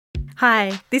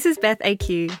Hi, this is Beth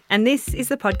AQ, and this is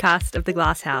the podcast of The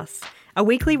Glass House, a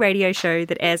weekly radio show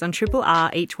that airs on Triple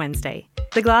R each Wednesday.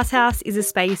 The Glass House is a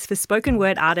space for spoken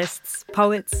word artists,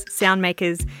 poets, sound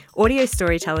makers, audio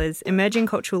storytellers, emerging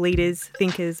cultural leaders,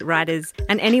 thinkers, writers,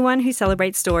 and anyone who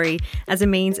celebrates story as a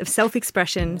means of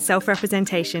self-expression,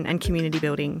 self-representation, and community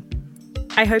building.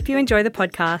 I hope you enjoy the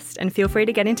podcast and feel free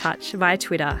to get in touch via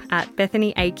Twitter at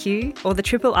BethanyAQ or the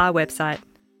Triple R website.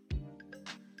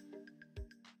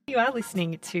 You are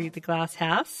listening to The Glass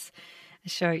House, a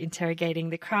show interrogating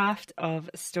the craft of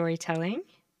storytelling.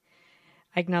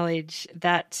 I acknowledge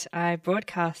that I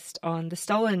broadcast on the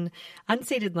stolen,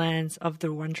 unceded lands of the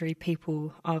Wurundjeri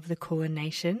people of the Kulin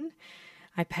Nation.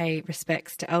 I pay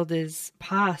respects to elders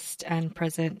past and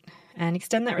present and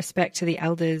extend that respect to the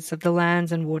elders of the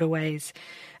lands and waterways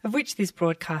of which this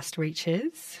broadcast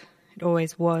reaches. It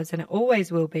always was and it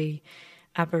always will be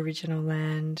Aboriginal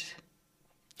land.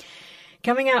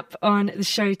 Coming up on the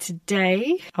show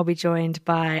today, I'll be joined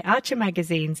by Archer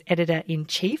Magazine's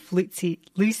Editor-in-Chief,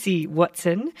 Lucy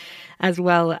Watson, as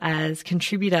well as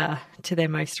contributor to their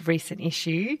most recent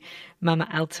issue, Mama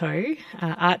Alto.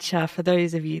 Archer, for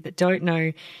those of you that don't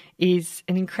know, is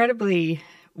an incredibly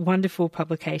wonderful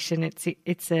publication.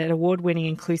 It's an award-winning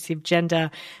inclusive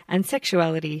gender and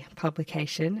sexuality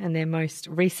publication, and their most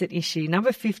recent issue,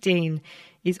 number 15,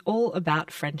 is all about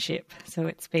friendship. So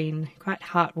it's been quite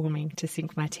heartwarming to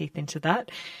sink my teeth into that.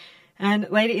 And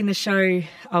later in the show,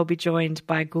 I'll be joined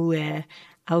by Gulair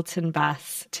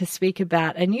Altenbass to speak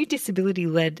about a new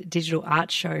disability-led digital art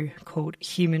show called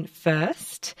Human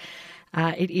First.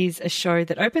 It is a show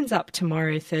that opens up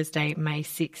tomorrow, Thursday, May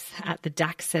 6th at the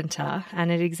DAC Centre,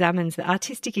 and it examines the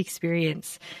artistic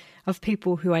experience of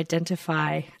people who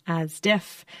identify as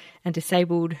deaf and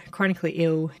disabled, chronically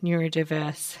ill,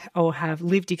 neurodiverse, or have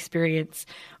lived experience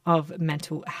of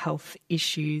mental health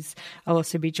issues. I'll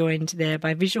also be joined there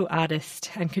by visual artist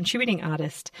and contributing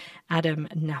artist Adam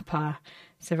Napper.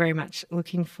 So very much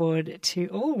looking forward to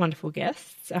all wonderful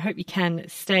guests. I hope you can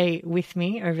stay with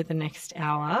me over the next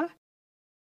hour.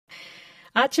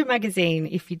 Archer Magazine,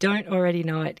 if you don't already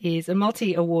know it, is a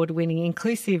multi-award-winning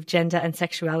inclusive gender and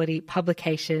sexuality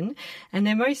publication, and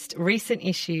their most recent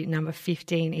issue, number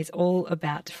 15, is all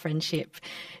about friendship.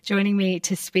 Joining me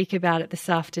to speak about it this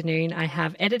afternoon, I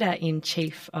have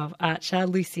Editor-in-Chief of Archer,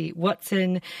 Lucy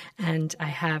Watson, and I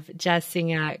have jazz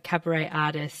singer, cabaret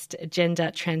artist,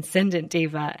 gender transcendent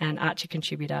diva, and Archer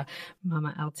contributor,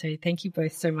 Mama Alto. Thank you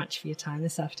both so much for your time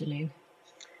this afternoon.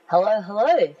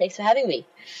 Hello. Thanks for having me.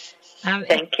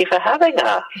 Thank you for having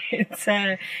us.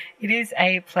 It is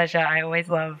a pleasure. I always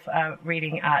love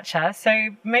reading Archer. So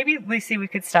maybe, Lucy, we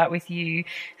could start with you.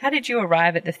 How did you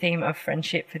arrive at the theme of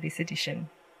friendship for this edition?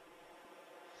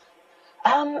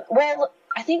 Well,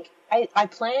 I think I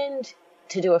planned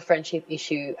to do a friendship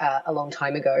issue a long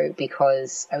time ago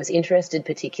because I was interested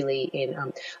particularly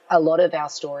in a lot of our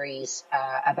stories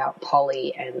about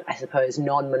poly and I suppose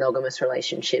non-monogamous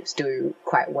relationships do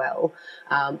quite well.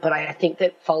 But I think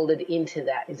that folded into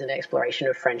that is an exploration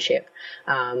of friendship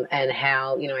and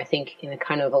how, I think in a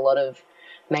kind of a lot of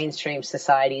mainstream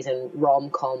societies and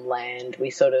rom-com land, we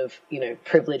sort of,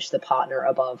 privilege the partner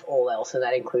above all else, and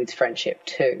that includes friendship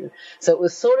too. So it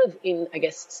was sort of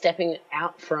stepping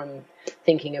out from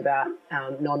thinking about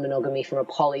non-monogamy from a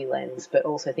poly lens, but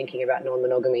also thinking about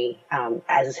non-monogamy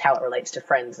as how it relates to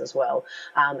friends as well.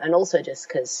 And also just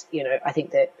because, I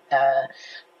think that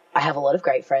I have a lot of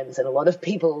great friends and a lot of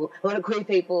people, a lot of queer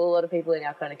people, a lot of people in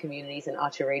our kind of communities and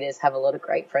Archer readers have a lot of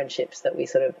great friendships that we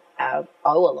sort of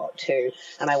owe a lot to,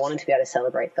 and I wanted to be able to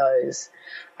celebrate those.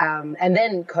 And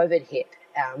then COVID hit,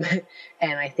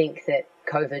 and I think that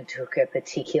COVID took a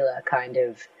particular kind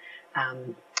of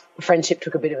friendship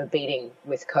took a bit of a beating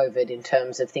with COVID in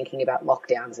terms of thinking about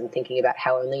lockdowns and thinking about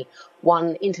how only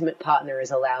one intimate partner is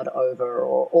allowed over,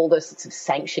 or all those sorts of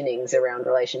sanctionings around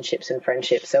relationships and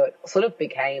friendships. So it sort of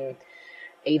became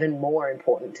even more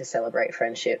important to celebrate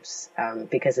friendships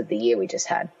because of the year we just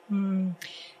had.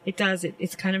 It does.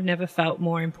 It's kind of never felt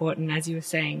more important, as you were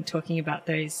saying, talking about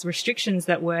those restrictions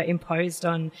that were imposed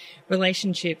on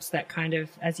relationships that kind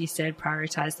of, as you said,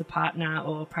 prioritize the partner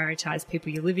or prioritize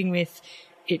people you're living with.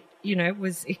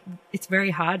 It's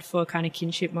very hard for kind of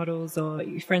kinship models or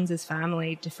friends as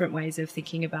family, different ways of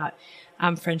thinking about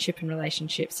friendship and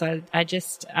relationships. So I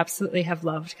just absolutely have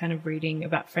loved kind of reading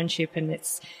about friendship, and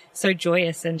it's so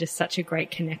joyous and just such a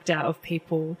great connector of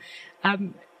people.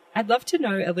 I'd love to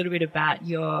know a little bit about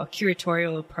your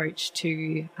curatorial approach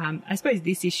to, I suppose,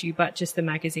 this issue, but just the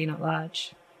magazine at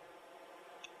large.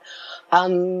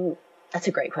 That's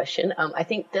a great question. I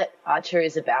think that Archer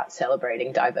is about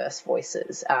celebrating diverse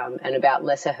voices and about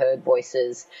lesser heard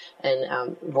voices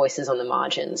and voices on the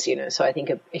margins, you know. So I think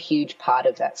a huge part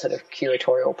of that sort of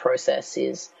curatorial process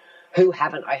is who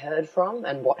haven't I heard from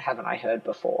and what haven't I heard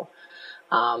before.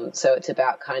 So it's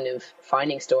about kind of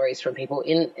finding stories from people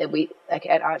like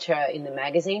at Archer in the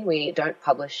magazine, we don't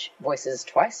publish voices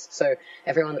twice. So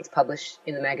everyone that's published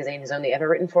in the magazine has only ever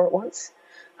written for it once.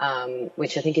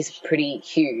 Which I think is pretty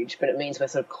huge, but it means we're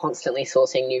sort of constantly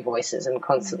sourcing new voices and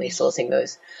constantly sourcing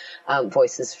those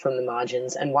voices from the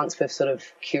margins. And once we've sort of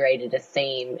curated a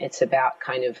theme, it's about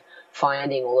kind of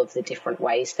finding all of the different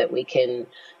ways that we can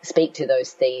speak to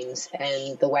those themes,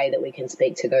 and the way that we can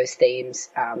speak to those themes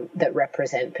that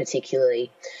represent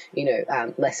particularly, you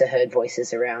know, lesser heard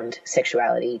voices around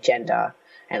sexuality, gender,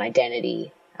 and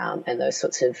identity. And those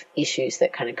sorts of issues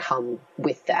that kind of come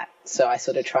with that. So I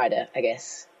sort of try to, I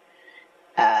guess,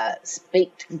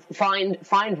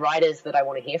 find writers that I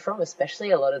want to hear from,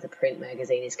 especially a lot of the print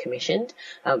magazine is commissioned,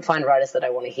 find writers that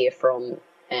I want to hear from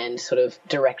and sort of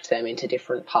direct them into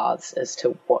different paths as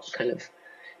to what kind of,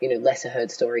 you know, lesser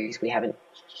heard stories we haven't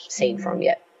seen from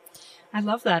yet. I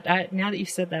love that. Now that you've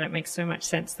said that, it makes so much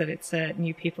sense that it's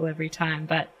new people every time.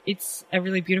 But it's a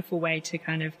really beautiful way to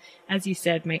kind of, as you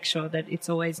said, make sure that it's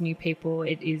always new people.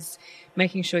 It is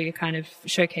making sure you're kind of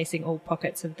showcasing all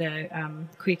pockets of the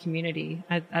queer community.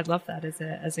 I love that as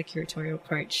a curatorial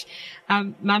approach.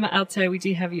 Mama Alto, we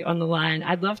do have you on the line.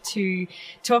 I'd love to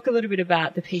talk a little bit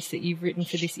about the piece that you've written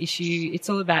for this issue. It's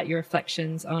all about your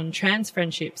reflections on trans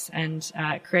friendships and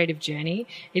creative journey.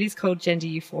 It is called Gender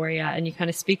Euphoria, and you kind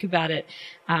of speak about it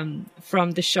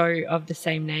from the show of the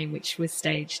same name, which was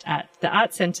staged at the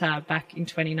Arts Centre back in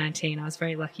 2019. I was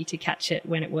very lucky to catch it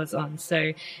when it was on.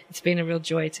 So it's been a real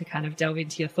joy to kind of delve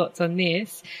into your thoughts on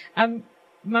this.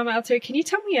 Mama Alto, can you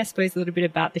tell me, I suppose, a little bit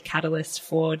about the catalyst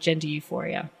for Gender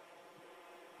Euphoria?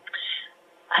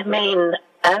 I mean,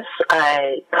 as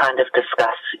I kind of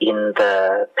discuss in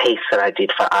the piece that I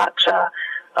did for Archer,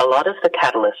 a lot of the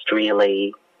catalyst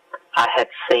really, I had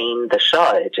seen the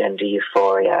show, Gender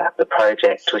Euphoria, the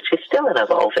project, which is still an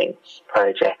evolving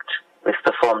project. We've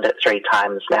performed it 3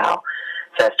 times now,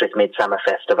 first with Midsummer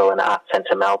Festival and Arts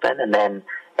Centre Melbourne, and then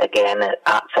again at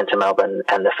Arts Centre Melbourne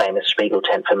and the famous Spiegel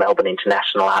tent for Melbourne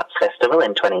International Arts Festival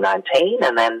in 2019,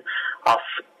 and then off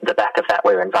the back of that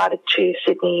we were invited to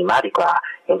Sydney Mardi Gras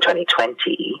in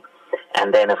 2020,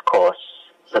 and then of course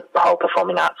the whole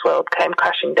performing arts world came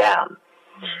crashing down.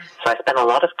 So I spent a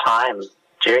lot of time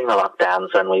during the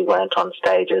lockdowns when we weren't on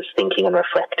stages thinking and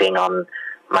reflecting on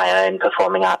my own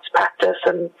performing arts practice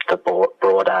and the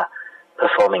broader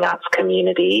performing arts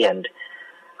community, and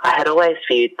I had always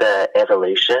viewed the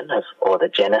evolution of, or the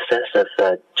genesis of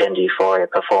the Gender Euphoria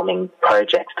performing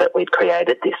project that we'd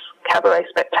created, this cabaret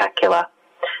spectacular,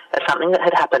 as something that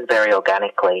had happened very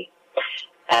organically.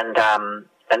 And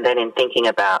then in thinking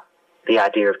about the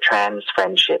idea of trans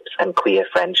friendships and queer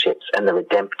friendships and the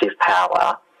redemptive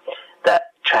power that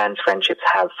trans friendships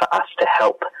have for us to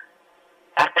help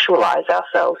actualize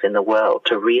ourselves in the world,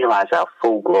 to realize our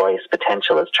full glorious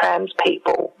potential as trans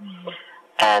people.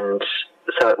 And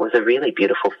so it was a really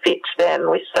beautiful fit then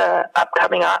with the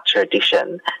upcoming Archer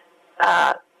edition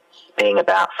being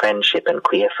about friendship and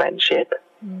queer friendship,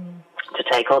 to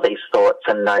take all these thoughts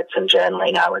and notes and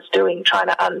journaling I was doing, trying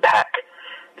to unpack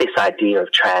this idea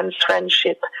of trans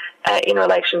friendship in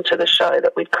relation to the show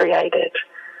that we'd created.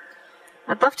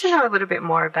 I'd love to know a little bit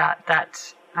more about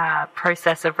that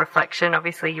process of reflection.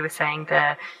 Obviously, you were saying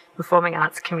the performing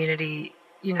arts community,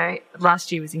 you know,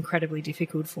 last year was incredibly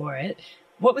difficult for it.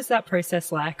 What was that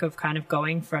process like of kind of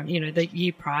going from, you know, the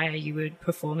year prior you were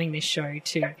performing this show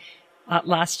to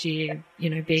last year, you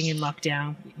know, being in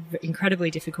lockdown, incredibly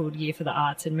difficult year for the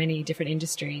arts and many different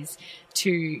industries,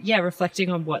 to, reflecting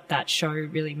on what that show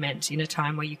really meant in a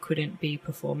time where you couldn't be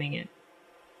performing it?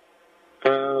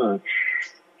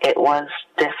 It was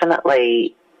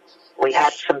definitely, we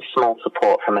had some small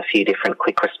support from a few different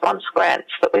quick response grants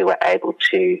that we were able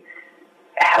to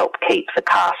help keep the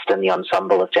cast and the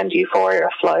ensemble of Gender Euphoria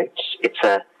afloat. It's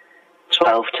a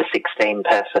 12 to 16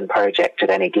 person project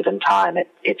at any given time.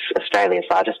 It's Australia's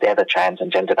largest ever trans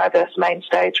and gender diverse main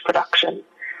stage production.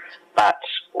 But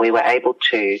we were able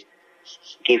to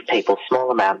give people small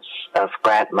amounts of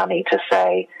grant money to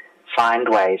say, find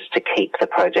ways to keep the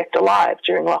project alive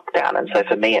during lockdown. And so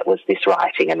for me it was this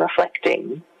writing and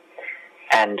reflecting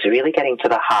and really getting to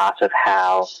the heart of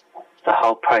how the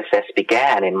whole process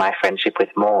began in my friendship with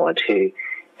Maud, who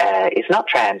is not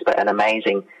trans but an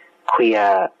amazing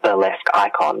queer burlesque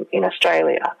icon in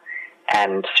Australia.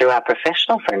 And through our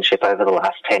professional friendship over the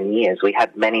last 10 years, we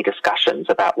had many discussions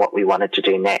about what we wanted to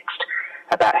do next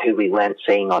about who we weren't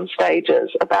seeing on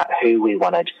stages, about who we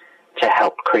wanted to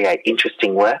help create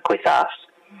interesting work with us.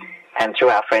 And through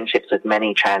our friendships with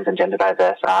many trans and gender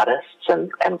diverse artists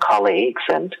and colleagues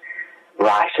and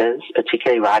writers,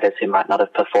 particularly writers who might not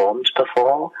have performed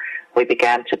before, we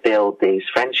began to build these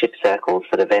friendship circles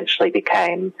that eventually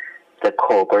became the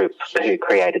core group who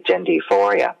created Gender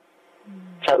Euphoria.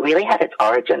 So it really had its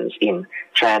origins in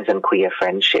trans and queer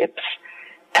friendships.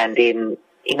 And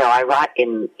I write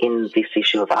in this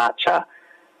issue of Archer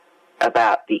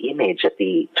about the image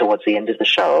towards the end of the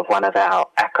show of one of our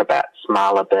acrobats,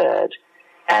 Marla Bird,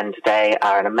 and they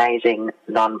are an amazing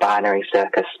non-binary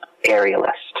circus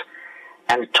aerialist.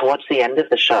 And towards the end of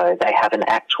the show, they have an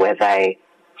act where they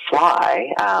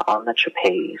fly on the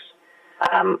trapeze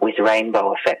with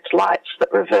rainbow effect lights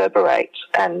that reverberate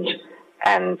and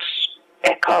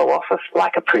echo off of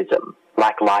like a prism,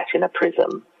 like light in a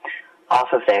prism, off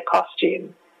of their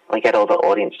costume. We get all the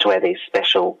audience to wear these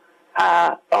special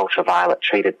ultraviolet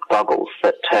treated goggles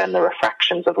that turn the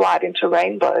refractions of light into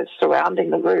rainbows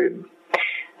surrounding the room.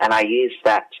 And I use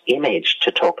that image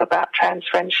to talk about trans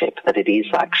friendship, that it is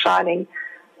like shining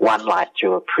one light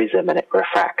through a prism and it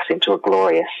refracts into a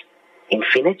glorious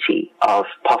infinity of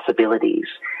possibilities.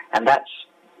 And that's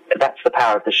the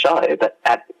power of the show. But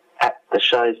at the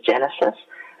show's genesis,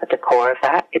 at the core of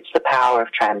that, it's the power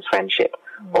of trans friendship.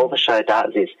 All the show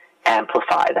does is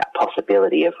amplify that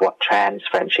possibility of what trans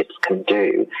friendships can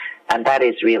do. And that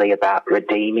is really about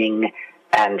redeeming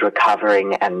and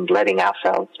recovering and letting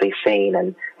ourselves be seen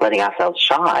and letting ourselves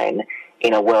shine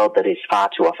in a world that is far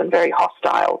too often very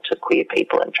hostile to queer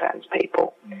people and trans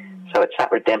people. So it's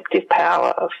that redemptive power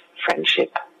of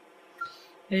friendship.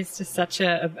 It's just such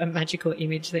a magical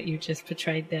image that you just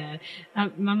portrayed there.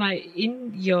 Mama,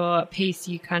 in your piece,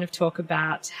 you kind of talk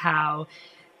about how,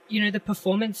 the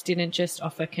performance didn't just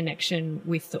offer connection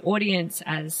with the audience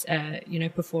as a,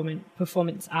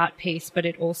 performance art piece, but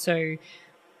it also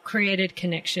created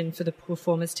connection for the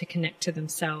performers to connect to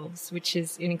themselves, which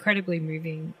is an incredibly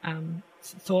moving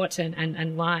thought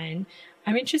and line.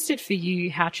 I'm interested for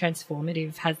you how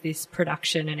transformative has this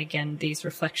production and, again, these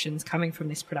reflections coming from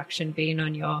this production been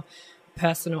on your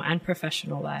personal and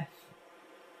professional life?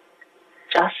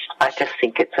 I just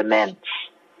think it's immense.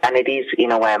 And it is,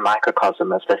 in a way, a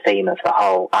microcosm of the theme of the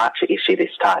whole Archer issue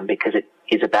this time, because it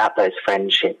is about those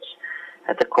friendships.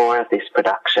 At the core of this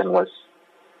production was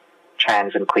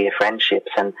trans and queer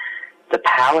friendships, and the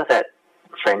power that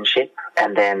friendship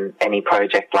and then any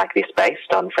project like this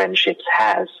based on friendships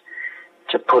has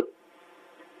to put,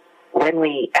 when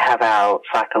we have our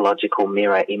psychological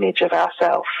mirror image of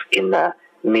ourselves in the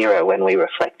mirror, when we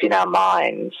reflect in our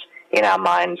mind's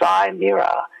eye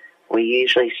mirror, we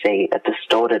usually see a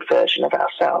distorted version of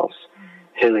ourselves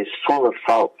who is full of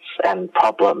faults and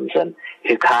problems and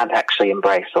who can't actually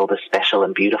embrace all the special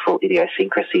and beautiful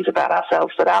idiosyncrasies about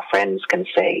ourselves that our friends can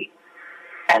see.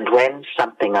 And when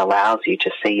something allows you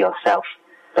to see yourself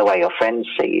the way your friends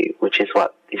see you, which is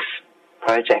what this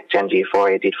project Gender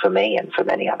Euphoria did for me and for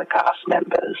many other cast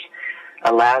members,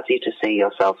 allows you to see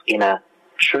yourself in a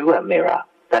truer mirror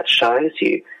that shows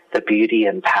you the beauty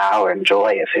and power and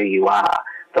joy of who you are,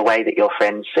 the way that your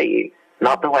friends see you,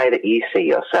 not the way that you see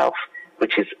yourself,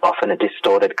 which is often a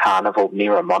distorted carnival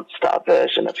mirror monster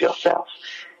version of yourself.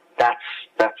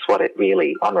 That's what it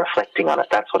really, on reflecting on it,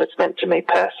 that's what it's meant to me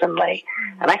personally.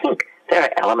 And I think there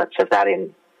are elements of that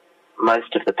in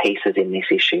most of the pieces in this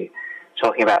issue,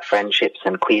 talking about friendships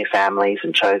and queer families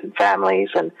and chosen families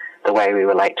and the way we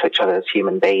relate to each other as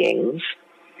human beings.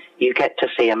 You get to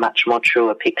see a much more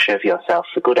truer picture of yourself,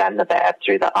 the good and the bad,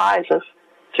 through the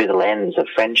lens of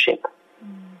friendship.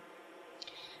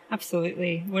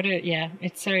 Absolutely.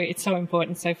 It's so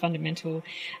important, so fundamental.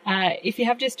 If you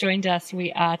have just joined us,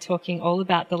 we are talking all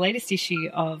about the latest issue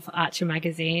of Archer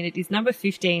magazine. It is number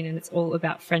 15 and it's all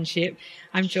about friendship.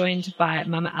 I'm joined by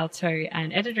Mama Alto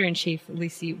and Editor-in-Chief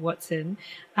Lucy Watson.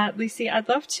 Lucy, I'd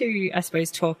love to, I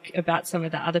suppose, talk about some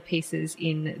of the other pieces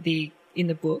in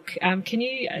the book. Can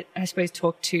you, I suppose,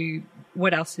 talk to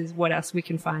what else we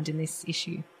can find in this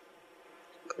issue?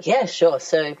 Yeah, sure.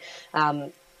 So,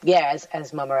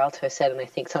 as Mama Alto said, and I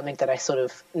think something that I sort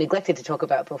of neglected to talk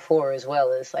about before as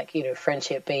well, is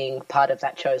friendship being part of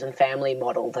that chosen family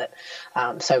model that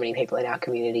so many people in our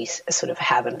communities sort of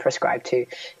have and prescribe to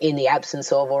in the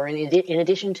absence of or in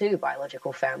addition to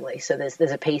biological family. So there's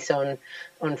a piece on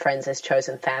friends as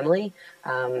chosen family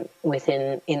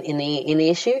within the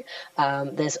issue.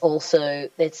 There's also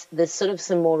there's sort of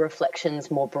some more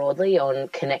reflections more broadly on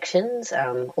connections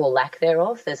or lack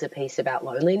thereof. There's a piece about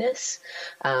loneliness.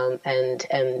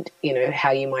 and you know,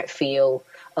 how you might feel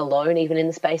alone even in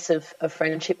the space of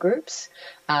friendship groups.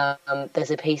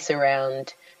 There's a piece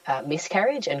around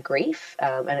miscarriage and grief,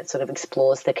 and it sort of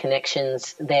explores the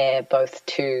connections there, both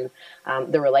to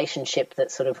the relationship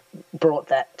that sort of brought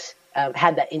that,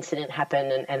 had that incident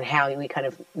happen, and how we kind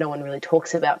of, no one really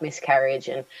talks about miscarriage,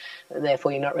 and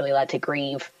therefore you're not really allowed to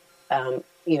grieve,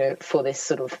 you know, for this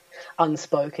sort of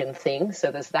unspoken thing.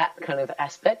 So there's that kind of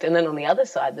aspect. And then on the other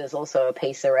side, there's also a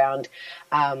piece around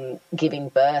giving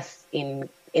birth in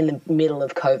the middle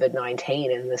of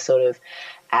COVID-19 and the sort of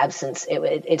absence.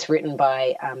 It's written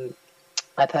by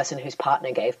a person whose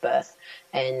partner gave birth,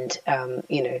 and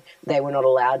you know, they were not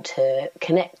allowed to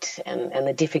connect, and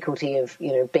the difficulty of,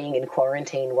 you know, being in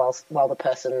quarantine while the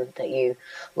person that you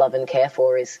love and care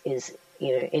for is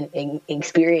you know, in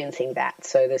experiencing that.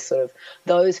 So there's sort of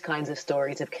those kinds of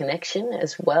stories of connection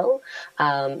as well.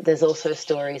 There's also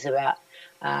stories about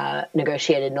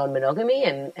negotiated non-monogamy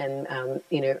and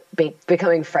you know,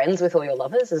 becoming friends with all your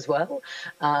lovers as well,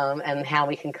 and how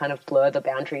we can kind of blur the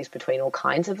boundaries between all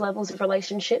kinds of levels of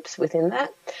relationships within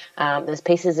that. There's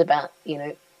pieces about, you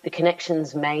know, the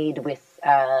connections made with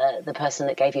the person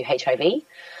that gave you HIV,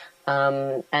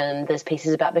 and there's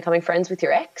pieces about becoming friends with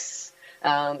your ex.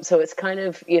 So it's kind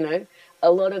of, you know, a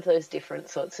lot of those different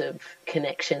sorts of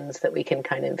connections that we can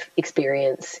kind of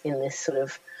experience in this sort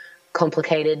of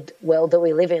complicated world that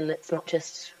we live in, that's not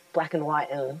just black and white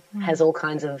and has all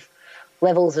kinds of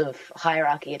levels of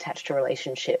hierarchy attached to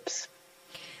relationships.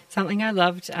 Something I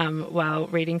loved while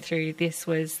reading through this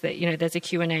was that, you know, there's a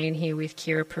Q&A in here with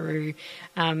Kira Peru,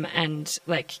 and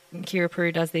like Kira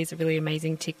Peru does these really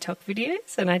amazing TikTok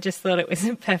videos, and I just thought it was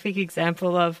a perfect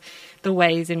example of the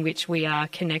ways in which we are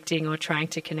connecting or trying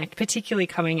to connect, particularly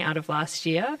coming out of last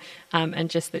year, and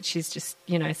just that she's just,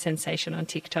 you know, a sensation on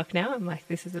TikTok now. I'm like,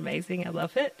 this is amazing. I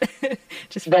love it.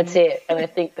 That's it. And I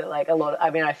think that like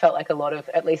I felt like a lot of,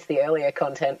 at least the earlier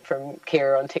content from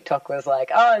Kira on TikTok was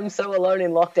like, oh, I'm so alone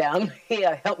in lockdown.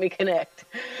 Here, help me connect.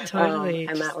 Totally.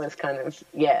 And that was kind of,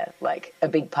 like a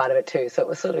big part of it too. So it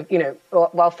was sort of, you know,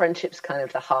 while friendship's kind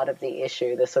of the heart of the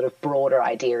issue, the sort of broader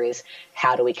idea is,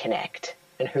 how do we connect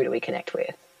and who do we connect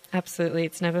with? Absolutely.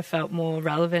 It's never felt more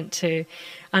relevant to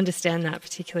understand that,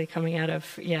 particularly coming out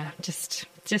of,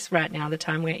 just right now, the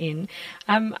time we're in.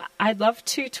 I'd love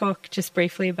to talk just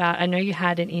briefly about, I know you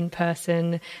had an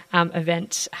in-person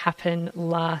event happen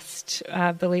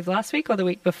I believe last week or the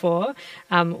week before,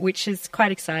 which is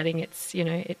quite exciting. It's, you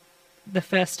know, the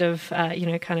first of, you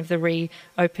know, kind of the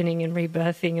reopening and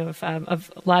rebirthing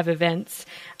of live events.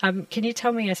 Can you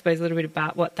tell me, I suppose, a little bit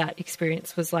about what that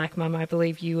experience was like, Mum? I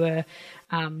believe you were,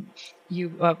 I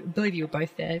believe you were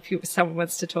both there. If someone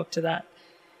wants to talk to that.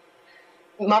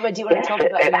 Mama, do you want to talk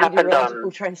about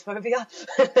meteorological transphobia?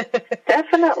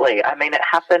 Definitely. I mean, it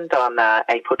happened on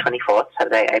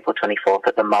Saturday, April 24th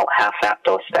at the Malthouse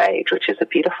Outdoor Stage, which is a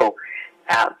beautiful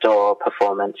outdoor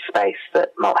performance space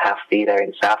that Malthouse Theatre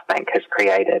in Southbank has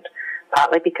created,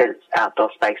 partly because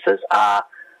outdoor spaces are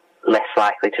less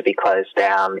likely to be closed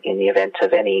down in the event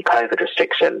of any COVID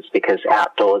restrictions, because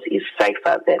outdoors is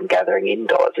safer than gathering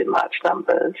indoors in large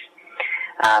numbers.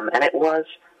 And it was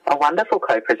a wonderful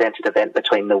co-presented event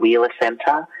between the Wheeler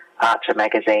Centre, Archer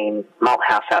Magazine,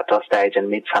 Malthouse Outdoor Stage and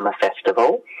Midsummer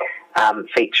Festival,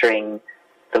 featuring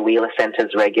the Wheeler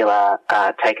Centre's regular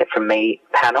Take It From Me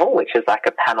panel, which is like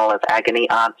a panel of agony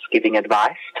aunts giving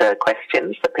advice to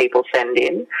questions that people send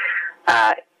in.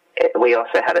 We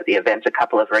also had at the event a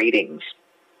couple of readings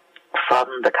from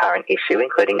the current issue,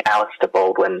 including Alistair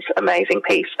Baldwin's amazing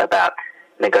piece about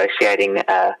negotiating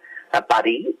a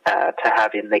buddy to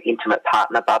have in the intimate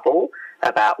partner bubble,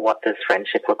 about what does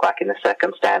friendship look like in the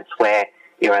circumstance where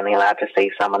you're only allowed to see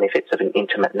someone if it's of an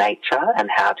intimate nature, and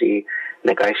how do you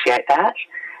negotiate that.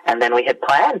 And then we had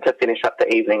planned to finish up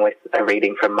the evening with a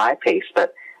reading from my piece,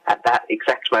 but at that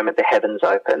exact moment the heavens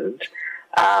opened,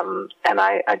 and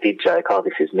I did joke, oh,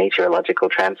 this is meteorological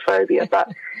transphobia,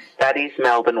 but that is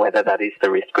Melbourne weather, that is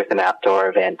the risk with an outdoor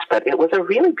event. But it was a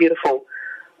really beautiful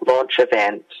launch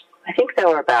event. I think there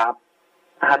were about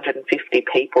 150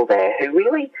 people there who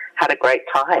really had a great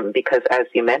time, because as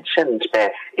you mentioned,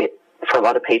 Beth, for a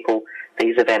lot of people,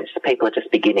 these events, people are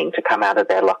just beginning to come out of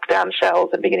their lockdown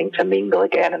shells and beginning to mingle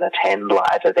again and attend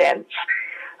live events.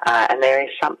 And there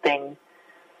is something,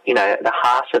 you know, the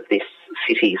heart of this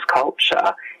city's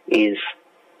culture is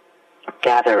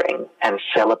gathering and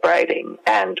celebrating,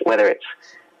 and whether it's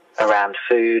around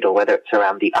food or whether it's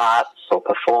around the arts or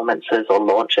performances or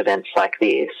launch events like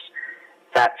this,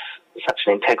 that's such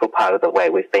an integral part of the way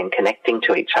we've been connecting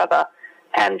to each other,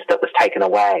 and that was taken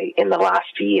away in the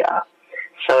last year.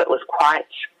 So it was quite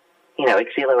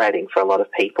exhilarating for a lot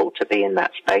of people to be in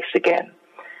that space again.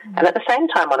 And at the same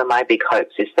time, one of my big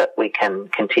hopes is that we can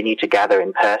continue to gather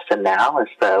in person now as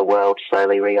the world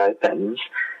slowly reopens,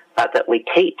 but that we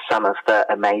keep some of the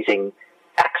amazing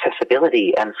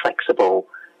accessibility and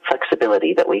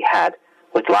flexibility that we had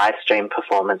with live stream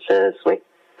performances, with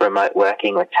remote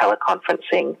working, with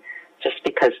teleconferencing, just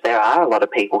because there are a lot of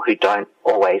people who don't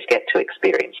always get to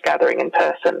experience gathering in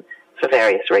person for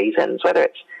various reasons, whether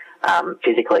it's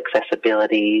physical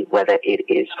accessibility, whether it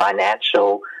is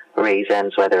financial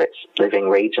reasons, whether it's living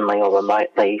regionally or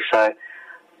remotely. So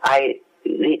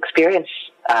the experience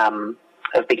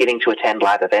of beginning to attend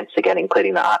live events again,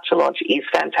 including the Archer launch, is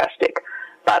fantastic.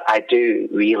 But I do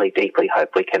really deeply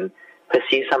hope we can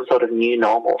pursue some sort of new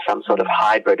normal, some sort of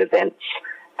hybrid events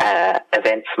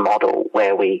model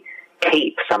where we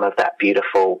keep some of that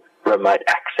beautiful remote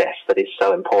access that is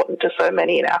so important to so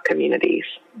many in our communities.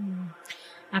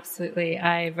 Absolutely.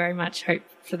 I very much hope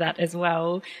for that as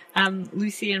well.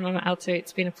 Lucy and Mama Alto,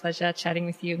 it's been a pleasure chatting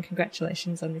with you, and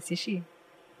congratulations on this issue.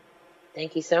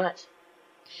 Thank you so much.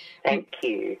 Thank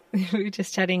you. We were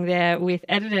just chatting there with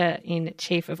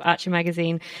Editor-in-Chief of Archer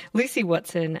Magazine, Lucy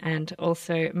Watson, and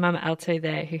also Mama Alto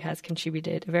there, who has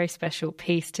contributed a very special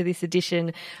piece to this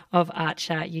edition of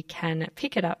Archer. You can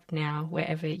pick it up now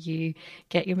wherever you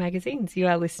get your magazines. You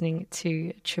are listening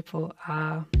to Triple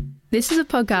R. This is a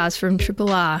podcast from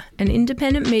Triple R, an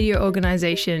independent media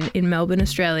organisation in Melbourne,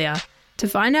 Australia. To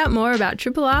find out more about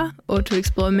Triple R or to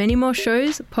explore many more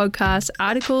shows, podcasts,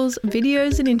 articles,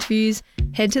 videos and interviews,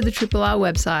 head to the Triple R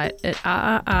website at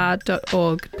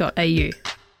rrr.org.au.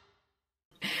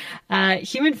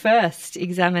 Human First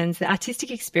examines the artistic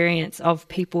experience of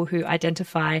people who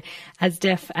identify as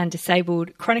deaf and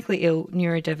disabled, chronically ill,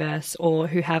 neurodiverse, or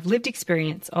who have lived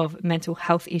experience of mental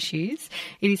health issues.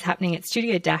 It is happening at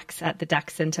Studio Dax at the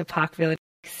Dax Centre, Parkville.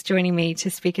 Joining me to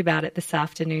speak about it this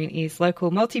afternoon is local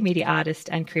multimedia artist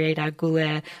and creator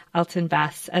Gulair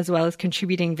Alton-Bass, as well as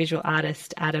contributing visual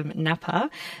artist Adam Napper.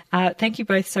 Thank you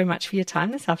both so much for your time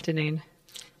this afternoon.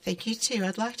 Thank you too.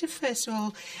 I'd like to first of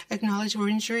all acknowledge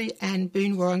Wurundjeri and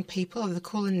Boon Wurrung people of the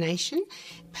Kulin Nation,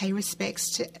 pay respects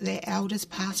to their elders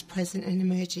past, present and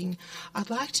emerging.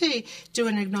 I'd like to do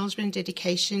an acknowledgement and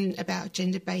dedication about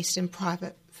gender-based and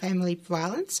private family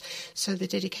violence. So the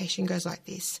dedication goes like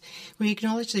this. We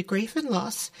acknowledge the grief and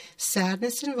loss,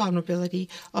 sadness and vulnerability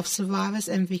of survivors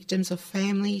and victims of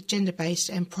family, gender-based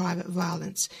and private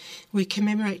violence. We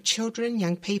commemorate children,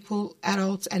 young people,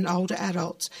 adults and older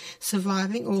adults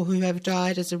surviving or who have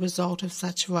died as a result of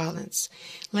such violence.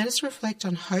 Let us reflect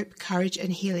on hope, courage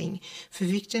and healing for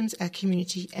victims, our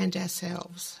community and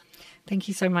ourselves. Thank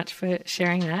you so much for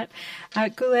sharing that.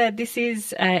 Gulair, this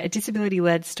is a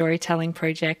disability-led storytelling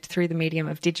project through the medium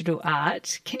of digital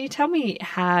art. Can you tell me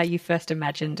how you first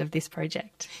imagined of this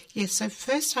project? Yes, so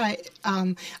first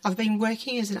I've been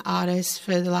working as an artist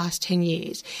for the last 10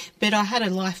 years, but I had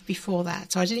a life before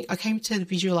that. So I came to the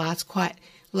visual arts quite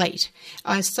late.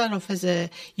 I started off as a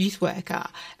youth worker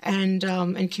and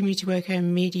community worker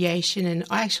and mediation, and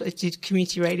I actually did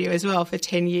community radio as well for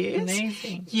 10 years.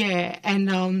 Amazing. Yeah, and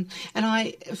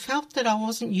I felt that I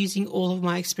wasn't using all of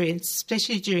my experience,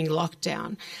 especially during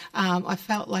lockdown. I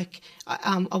felt like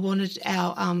I wanted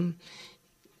our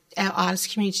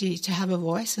artist community to have a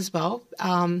voice as well.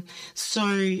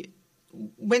 So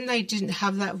when they didn't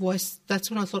have that voice, that's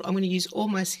when I thought I'm going to use all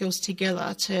my skills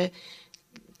together to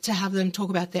have them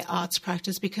talk about their arts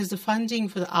practice, because the funding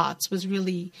for the arts was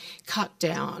really cut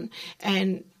down.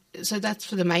 And so that's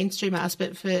for the mainstream arts,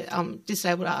 but for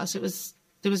disabled artists,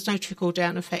 there was no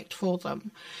trickle-down effect for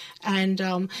them. And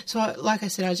so, like I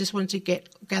said, I just wanted to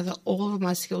gather all of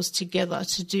my skills together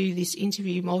to do this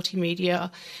interview,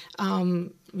 multimedia,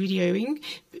 videoing,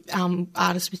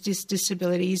 artists with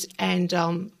disabilities, and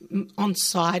on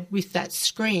side with that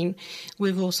screen,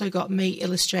 we've also got me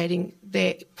illustrating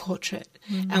their portrait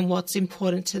and what's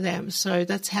important to them. So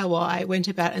that's how I went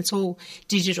about it. It's all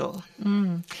digital.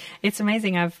 It's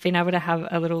amazing. I've been able to have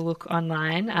a little look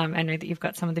online. I know that you've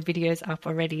got some of the videos up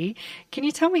already. Can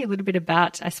you tell me a little bit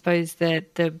about, I suppose,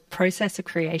 the process of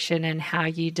creation and how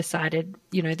you decided,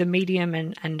 the medium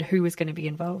and who was going to be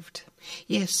involved?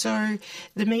 Yes, so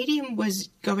the medium was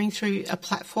going through a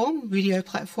video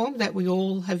platform that we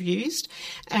all have used.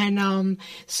 And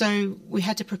so we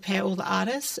had to prepare all the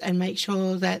artists and make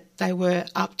sure that they were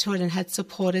up to it and had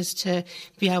supporters to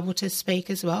be able to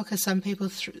speak as well, because some people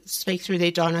speak through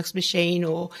their Dinox machine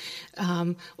or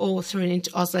through an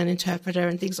Auslan interpreter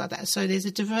and things like that. So there's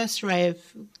a diverse array of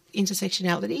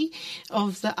intersectionality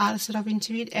of the artists that I've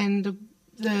interviewed, and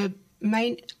the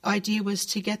main idea was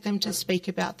to get them to speak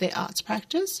about their arts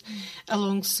practice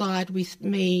alongside with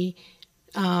me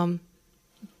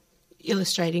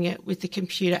illustrating it with the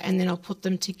computer, and then I'll put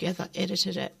them together,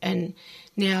 edited it, and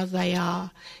now they are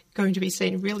going to be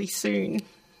seen really soon.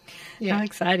 Yeah. How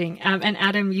exciting. And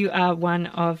Adam, you are one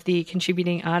of the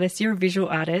contributing artists. You're a visual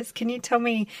artist. Can you tell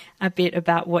me a bit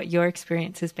about what your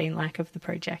experience has been like of the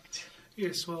project?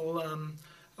 Yes, well,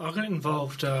 I got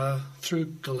involved through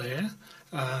Galere,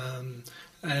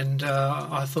 and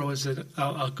I thought it was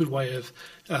a good way of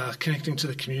connecting to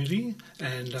the community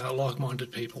and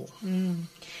like-minded people.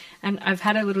 And I've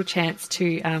had a little chance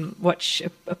to watch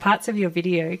parts of your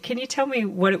video. Can you tell me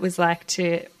what it was like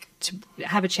to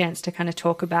have a chance to kind of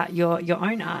talk about your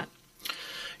own art?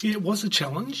 Yeah, it was a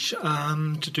challenge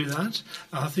to do that.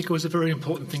 I think it was a very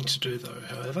important thing to do, though,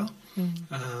 however.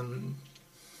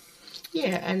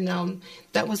 Yeah, and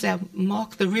that was our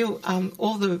mock. The real,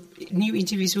 all the new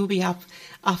interviews will be up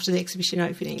after the exhibition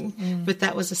opening, but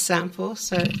that was a sample,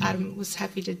 so Adam was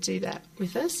happy to do that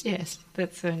with us, yes.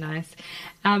 That's so nice.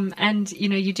 And, you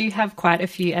know, you do have quite a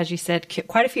few, as you said,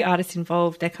 quite a few artists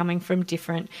involved. They're coming from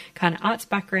different kind of arts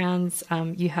backgrounds.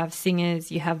 You have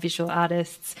singers, you have visual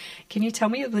artists. Can you tell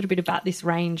me a little bit about this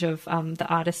range of the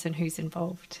artists and who's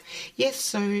involved? Yes,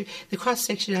 so the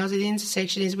cross-sectionality, the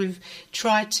intersection is we've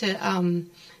tried to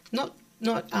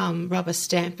not rubber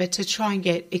stamp, but to try and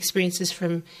get experiences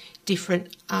from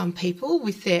different people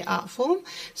with their art form.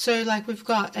 So, like, we've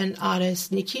got an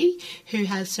artist, Nikki, who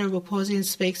has cerebral palsy and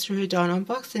speaks through her Dynon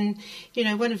box. And, you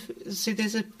know, so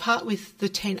there's a part with the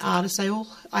 10 artists.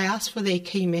 I asked for their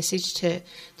key message to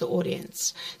the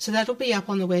audience. So that'll be up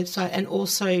on the website and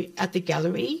also at the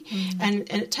gallery.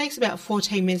 And it takes about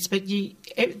 14 minutes, but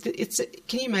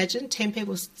can you imagine 10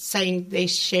 people saying they're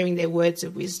sharing their words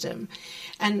of wisdom?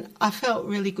 And I felt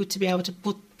really good to be able to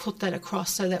put that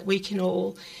across so that we can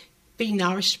all be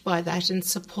nourished by that and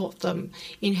support them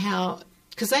in how,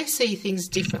 because they see things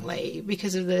differently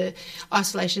because of the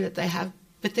isolation that they have,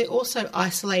 but they're also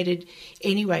isolated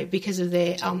anyway because of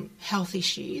their health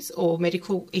issues or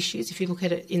medical issues, if you look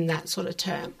at it in that sort of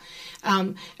term.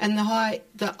 And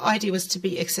the idea was to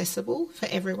be accessible for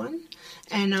everyone.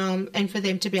 And for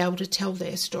them to be able to tell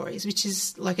their stories, which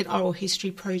is like an oral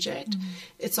history project.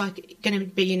 It's like going to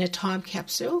be in a time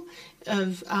capsule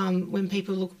of when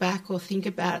people look back or think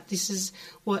about this is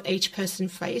what each person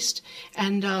faced.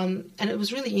 And it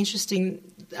was really interesting.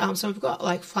 So we've got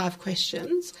like 5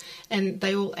 questions and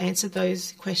they all answered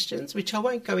those questions, which I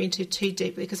won't go into too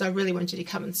deeply because I really want you to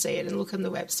come and see it and look on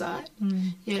the website.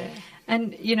 Yeah.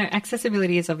 And, you know,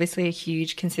 accessibility is obviously a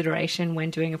huge consideration when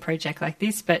doing a project like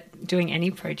this, but doing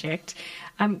any project.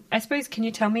 I suppose, can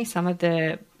you tell me some of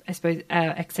the,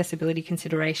 accessibility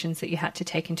considerations that you had to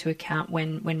take into account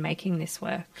when making this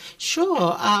work?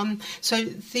 Sure. So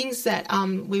things that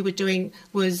we were doing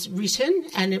was written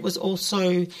and it was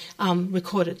also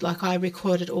recorded. Like I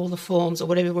recorded all the forms or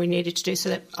whatever we needed to do so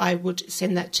that I would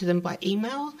send that to them by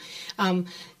email.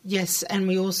 Yes, and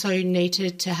we also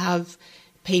needed to have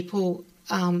people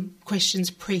questions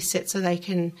preset so they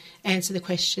can answer the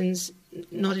questions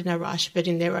not in a rush but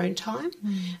in their own time.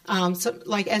 So,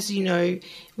 like, as you know,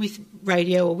 with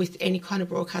radio or with any kind of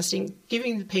broadcasting,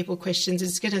 giving the people questions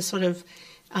is going to sort of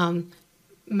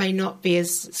may not be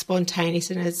as spontaneous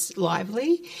and as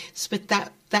lively, but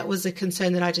that was a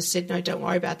concern that I just said, no, don't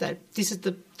worry about that. This is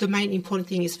the main important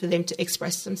thing is for them to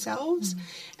express themselves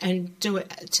and do it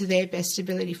to their best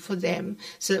ability for them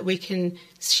so that we can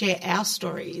share our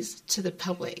stories to the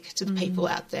public, to the people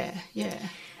out there. Yeah.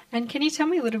 And can you tell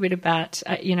me a little bit about,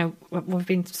 we've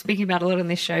been speaking about a lot on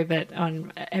this show, but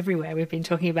on everywhere we've been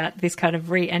talking about this kind of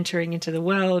re-entering into the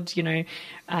world. You know,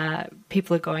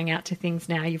 people are going out to things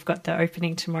now. You've got the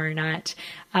opening tomorrow night.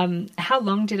 How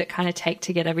long did it kind of take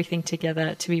to get everything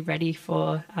together to be ready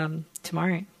for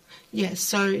tomorrow? Yes,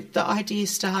 so the idea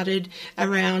started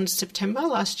around September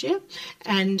last year,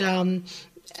 and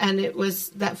it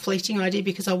was that fleeting idea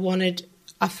because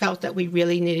I felt that we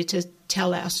really needed to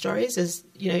tell our stories as,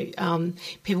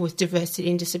 people with diversity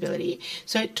and disability.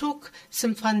 So it took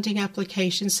some funding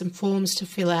applications, some forms to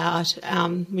fill out,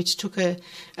 which took a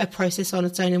process on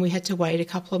its own, and we had to wait a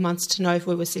couple of months to know if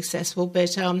we were successful.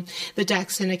 But the DAC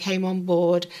Centre came on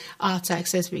board, Arts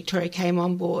Access Victoria came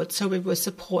on board, so we were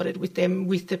supported with them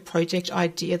with the project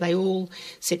idea. They all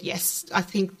said, yes, I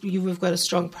think we've got a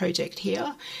strong project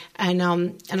here. And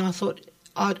I thought,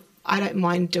 I don't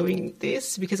mind doing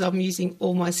this because I'm using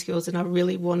all my skills and I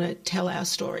really want to tell our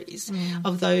stories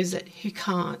of those who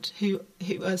can't, who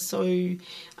are so,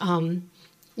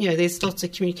 there's lots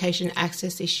of communication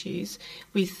access issues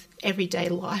with everyday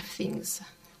life things.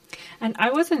 And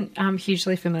I wasn't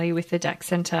hugely familiar with the DAC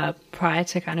Centre prior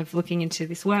to kind of looking into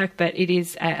this work, but it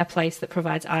is a place that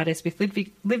provides artists with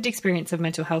lived experience of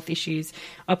mental health issues,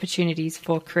 opportunities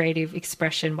for creative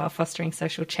expression while fostering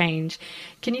social change.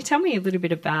 Can you tell me a little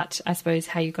bit about, I suppose,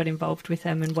 how you got involved with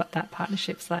them and what that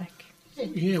partnership's like?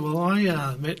 Yeah, well,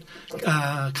 I met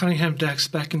Cunningham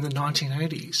DACs back in the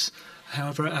 1980s.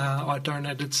 However, I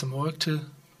donated some work to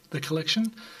the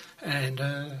collection and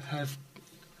have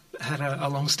had a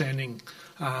long-standing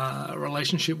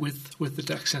relationship with the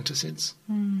DAC Centre since.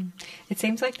 It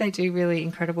seems like they do really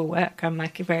incredible work. I'm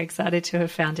very excited to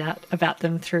have found out about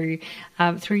them through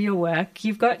your work.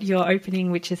 You've got your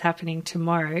opening, which is happening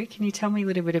tomorrow. Can you tell me a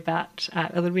little bit about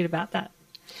that?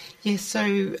 Yes,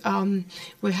 so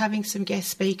we're having some guest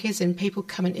speakers and people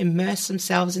come and immerse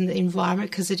themselves in the environment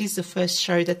because it is the first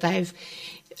show that they've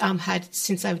had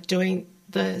since they're doing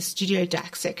the Studio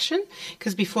DAC section,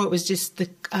 because before it was just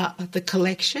the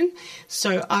collection.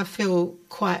 So I feel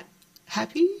quite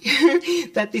happy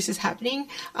that this is happening.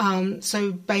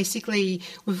 So basically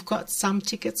we've got some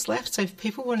tickets left. So if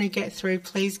people want to get through,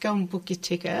 please go and book your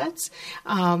tickets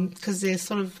because there's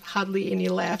sort of hardly any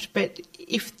left. But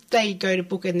if they go to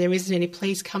book and there isn't any,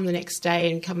 please come the next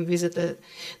day and come and visit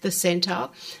the centre.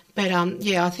 But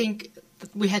I think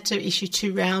we had to issue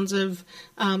 2 rounds of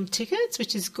tickets,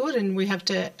 which is good, and we have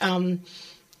to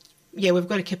we've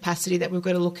got a capacity that we've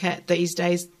got to look at these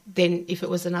days than if it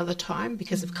was another time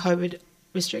because of COVID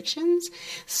restrictions.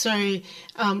 So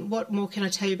what more can I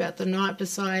tell you about the night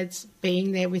besides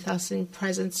being there with us in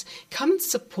presence? Come and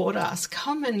support us.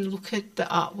 Come and look at the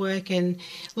artwork and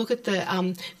look at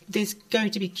the there's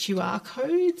going to be QR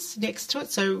codes next to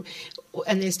it. So,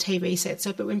 and there's TV sets.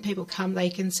 So, but when people come, they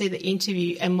can see the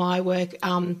interview and my work,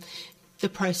 the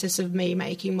process of me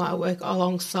making my work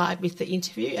alongside with the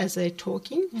interview as they're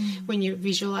talking when you're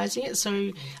visualising it.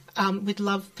 So we'd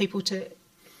love people to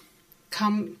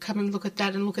come and look at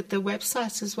that and look at the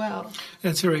websites as well.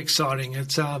 It's very exciting.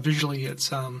 It's visually,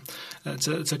 it's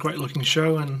a great looking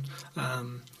show, and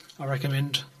I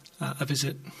recommend a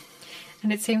visit.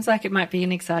 And it seems like it might be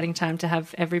an exciting time to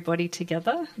have everybody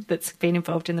together that's been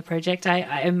involved in the project.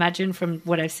 I imagine from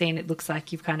what I've seen, it looks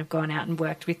like you've kind of gone out and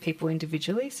worked with people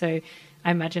individually. So I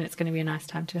imagine it's going to be a nice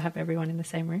time to have everyone in the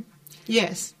same room.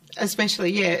 Yes,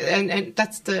 especially, and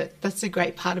that's the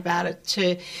great part about it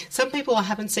too. Some people I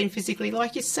haven't seen physically,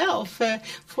 like yourself, for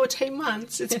 14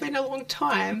 months. It's been a long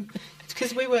time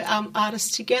because we were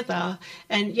artists together,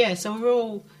 and so we're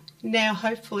all now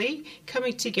hopefully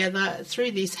coming together through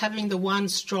this, having the one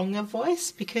stronger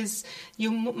voice, because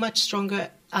you're much stronger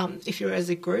if you're as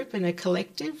a group and a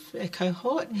collective, a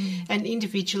cohort, and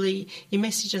individually your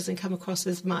message doesn't come across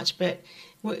as much, but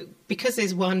because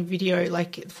there's one video,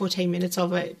 like 14 minutes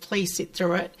of it, please sit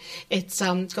through it. It's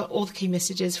got all the key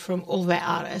messages from all of our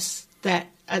artists that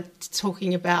are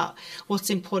talking about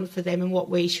what's important for them and what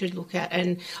we should look at.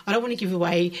 And I don't want to give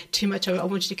away too much of it. I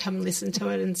want you to come and listen to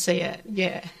it and see it.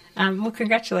 Yeah. Well,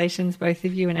 congratulations, both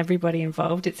of you and everybody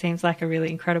involved. It seems like a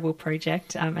really incredible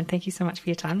project. And thank you so much for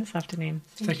your time this afternoon.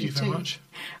 Thank you very much.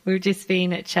 We've just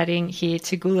been chatting here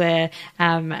to Gulair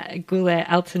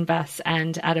Altenbass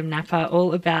and Adam Napper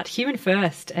all about Human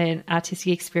First, an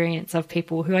artistic experience of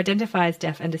people who identify as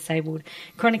deaf and disabled,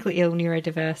 chronically ill,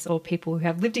 neurodiverse, or people who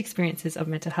have lived experiences of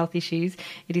mental health issues.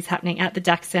 It is happening at the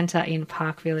DAC Centre in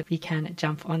Parkville. You can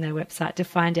jump on their website to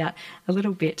find out a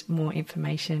little bit more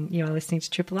information. You are listening to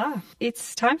Triple R.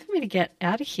 It's time for me to get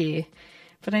out of here,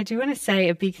 but I do want to say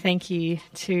a big thank you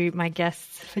to my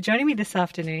guests for joining me this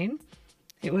afternoon.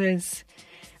 It was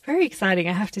very exciting,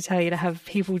 I have to tell you, to have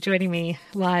people joining me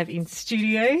live in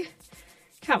studio.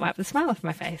 Can't wipe the smile off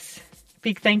my face.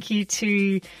 Big thank you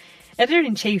to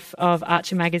Editor-in-Chief of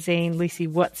Archer Magazine, Lucy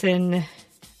Watson,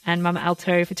 and Mama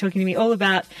Alto for talking to me all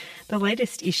about the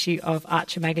latest issue of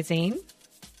Archer Magazine.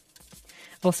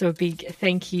 Also a big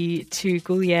thank you to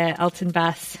Gulair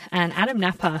Altenbass and Adam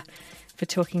Napper for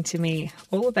talking to me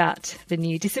all about the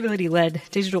new disability-led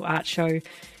digital art show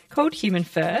called Human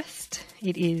First.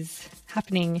 It is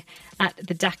happening at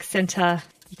the DAC Centre.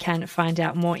 You can find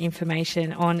out more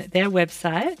information on their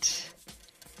website.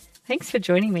 Thanks for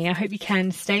joining me. I hope you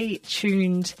can stay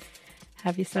tuned.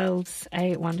 Have yourselves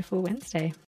a wonderful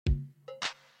Wednesday.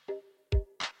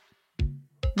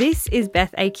 This is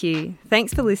Beth AQ.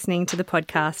 Thanks for listening to the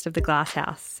podcast of The Glass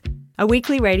House, a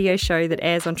weekly radio show that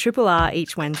airs on Triple R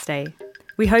each Wednesday.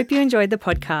 We hope you enjoyed the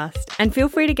podcast and feel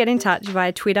free to get in touch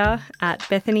via Twitter at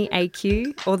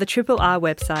BethanyAQ or the Triple R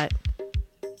website.